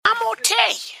gonna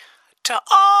tell you, to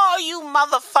all you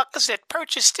motherfuckers that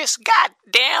purchased this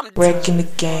goddamn Wrecking the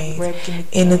game,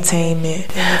 entertainment,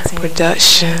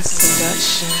 productions.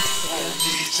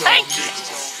 Thank you,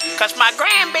 cause my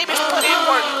grandbabies put in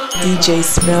work. DJ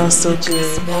smells so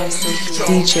good.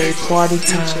 DJ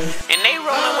Partytime. And they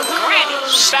rolling with Granny,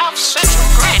 South Central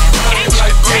Granny,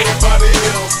 Gangsta Granny. Everybody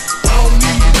else, I don't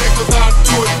need niggas, I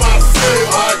do it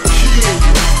myself. I kill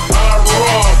you, I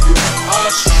rob you, I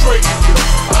straighten you,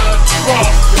 I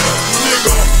drop you,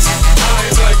 nigga. I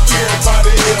ain't like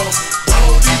everybody else. I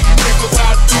don't need niggas,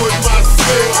 I do it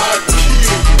myself. I kill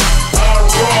you, I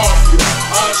rob you,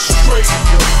 I straighten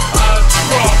you, I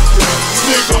drop you,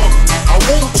 nigga. I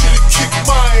want you to kick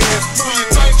my ass. Do you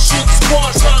think shit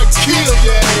squash? I kill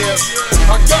your ass.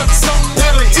 I got something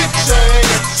that'll hit your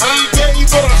ass. I ain't gay,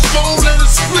 but I sure let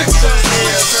it split your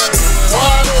ass.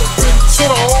 Wide open to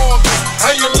the organs.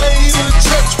 How you laid in the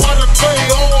church while they play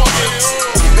organs.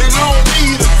 And I don't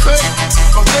need a click,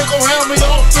 cause they gon' have me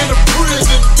off in the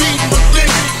prison beating my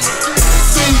dick.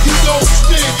 See, you gon'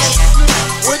 snitch.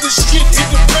 When the shit hit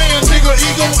the fan, nigga, he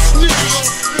gon' snitch.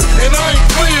 And I ain't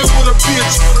playing with a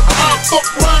bitch. I'll fuck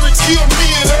around and kill me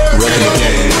and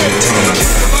everything.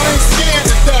 I ain't scared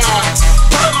to die.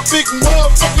 Not a big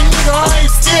motherfucking nigga, I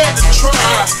ain't scared to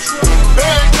try.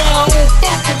 Bad guy, I don't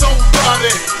fuck with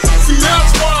nobody. See,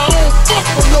 that's why I don't fuck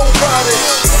with nobody.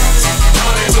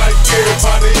 I ain't like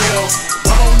everybody else.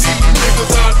 I don't need niggas,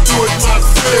 I do it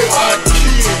myself. I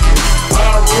kill you,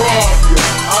 I rob you,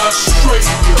 I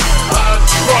straighten you, I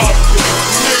drop you,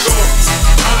 nigga.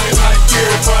 I ain't like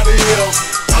everybody else.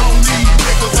 I don't need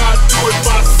niggas, I do it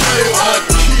myself. I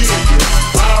kill you,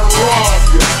 I rob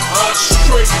you, I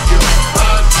straighten you,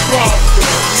 I drop you,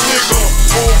 nigga.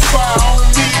 On fire, I don't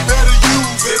need better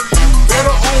use it.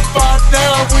 Better hold fire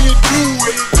down when you do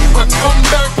it. I come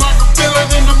back like a villain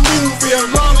in the movie. A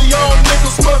lot of y'all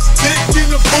niggas must dick in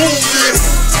the movie.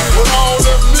 With all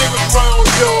them niggas round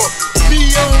here,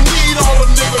 me I don't need all the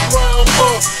niggas round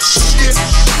her. Shit,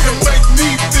 can make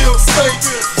me feel safe.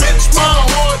 Bitch, my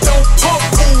heart don't pump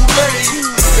Kool-Aid.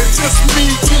 It's just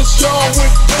me against y'all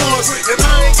with guns, and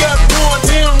I ain't got one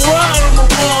damn ride on the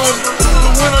run.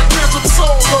 But when I catch them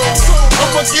solo,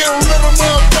 I'ma get rid of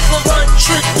motherfuckers like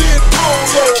Trick did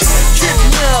Polo.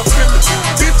 Kidnapping,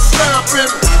 bitch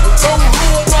slapping, don't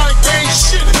look like ain't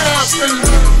shit happen.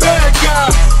 Bad guy,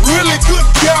 really good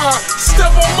guy.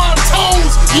 Step on my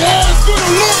toes, yeah, it's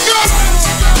gonna look up.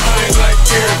 I ain't like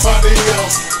everybody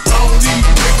else. I don't need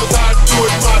niggas, I do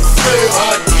it myself.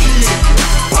 I kill you,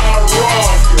 I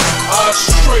rob you, I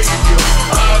straighten you,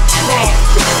 I drop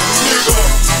you, nigga.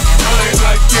 I ain't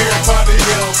like everybody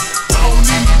else. I don't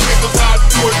need niggas, I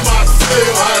do it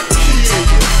myself. I kill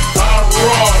you, I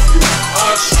rob you, I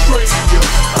straighten you,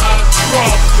 I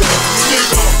drop you,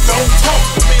 nigga. Don't talk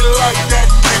to me like that,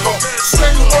 nigga.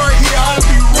 Stay right here, I'll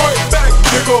be right back,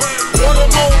 nigga. What I'm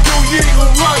gonna do, you ain't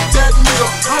gon' like that, nigga.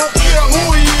 I don't care who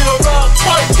he is, I'll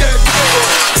fight that nigga.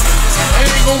 I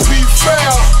ain't gon' be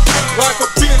fair, like a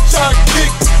bitch I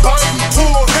kick, bite and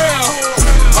pull hair.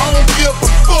 I don't give a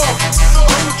fuck,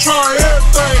 I'ma try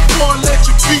everything before I let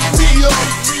you beat me up.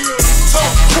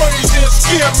 Talk crazy and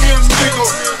scare me a nigga.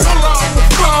 Pull out the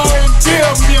fire and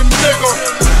dare me a nigga.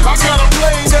 I got a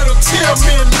blade that'll tear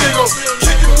me a nigga.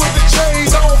 Kicking with the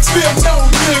chains, I don't fear no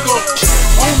nigga.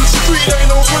 On the street ain't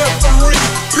no referee.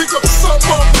 Pick up something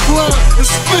off the blind and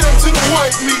split him to the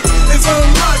white meat. It's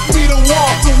unlike me to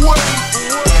walk away,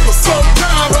 but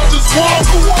sometimes I just walk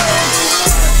away.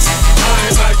 I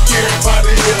ain't like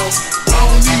everybody else. I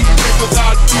don't need niggas,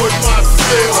 I do it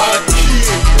myself. I kill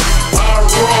you, I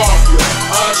rob you,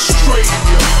 I straighten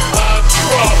you, I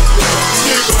drop you,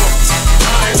 nigga.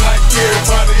 I ain't like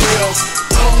everybody else.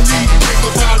 I don't need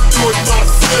niggas, I do it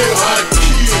myself. I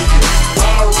kill you,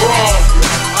 I rob you,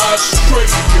 I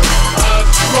straighten you, I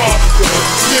drop you,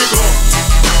 nigga.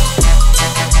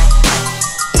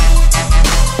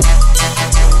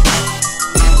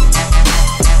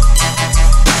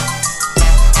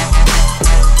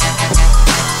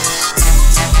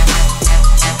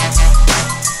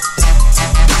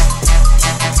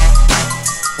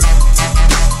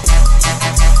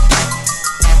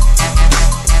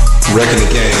 Wrecking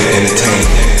the game,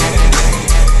 entertainment.